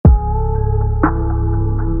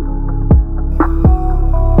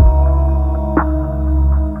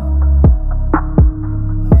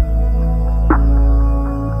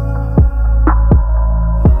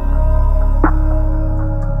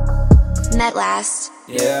metlast.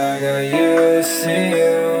 Yeah, I got used to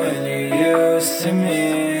you and you used to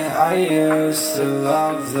me. I used to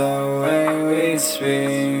love the way we'd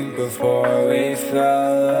speak before we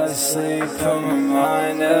fell asleep. Put my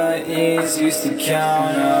mind at ease, used to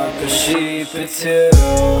count up a sheep or two.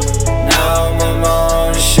 Now I'm on my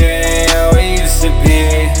own shit, yeah, we used to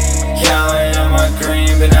be counting on my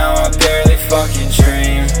green, but now I barely fucking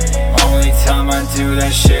dream. Only time I do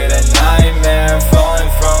that shit at nightmare,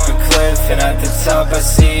 falling from a cliff, and at the top I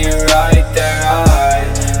see you right there.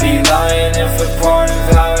 I'd be lying if a part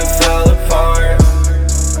of how it fell apart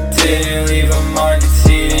didn't leave a mark, it's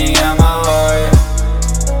eating at my heart.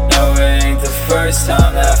 No, it ain't the first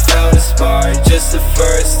time that I felt a spark, just the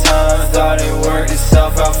first time I thought it worked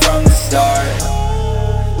itself out from the start.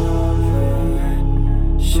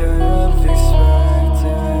 Should've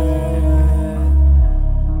expected.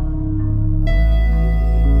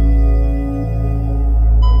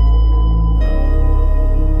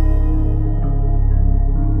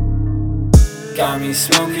 Got me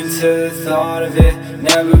smoking to the thought of it,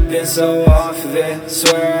 never been so off of it.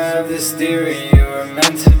 Swear I have this theory, you were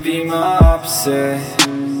meant to be my opposite,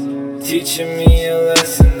 teaching me a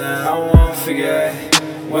lesson that I won't forget.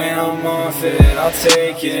 When I'm off it, I'll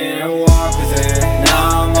take it and walk with it.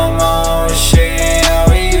 Now I'm on my own shit, yeah,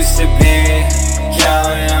 we used to be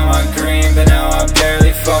counting on my green, but now I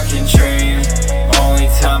barely fucking dream. Only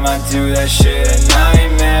time I do that shit at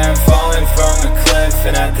nightmare, falling from a cliff,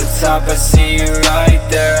 and at the top I see you right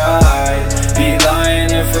there. I'd be lying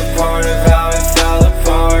if a part of how it fell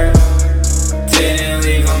apart didn't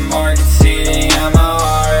leave a mark, it's eating at my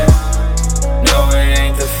heart. No, it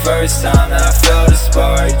ain't the first time that I felt a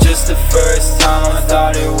spark, just the first time I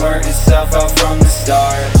thought it worked itself out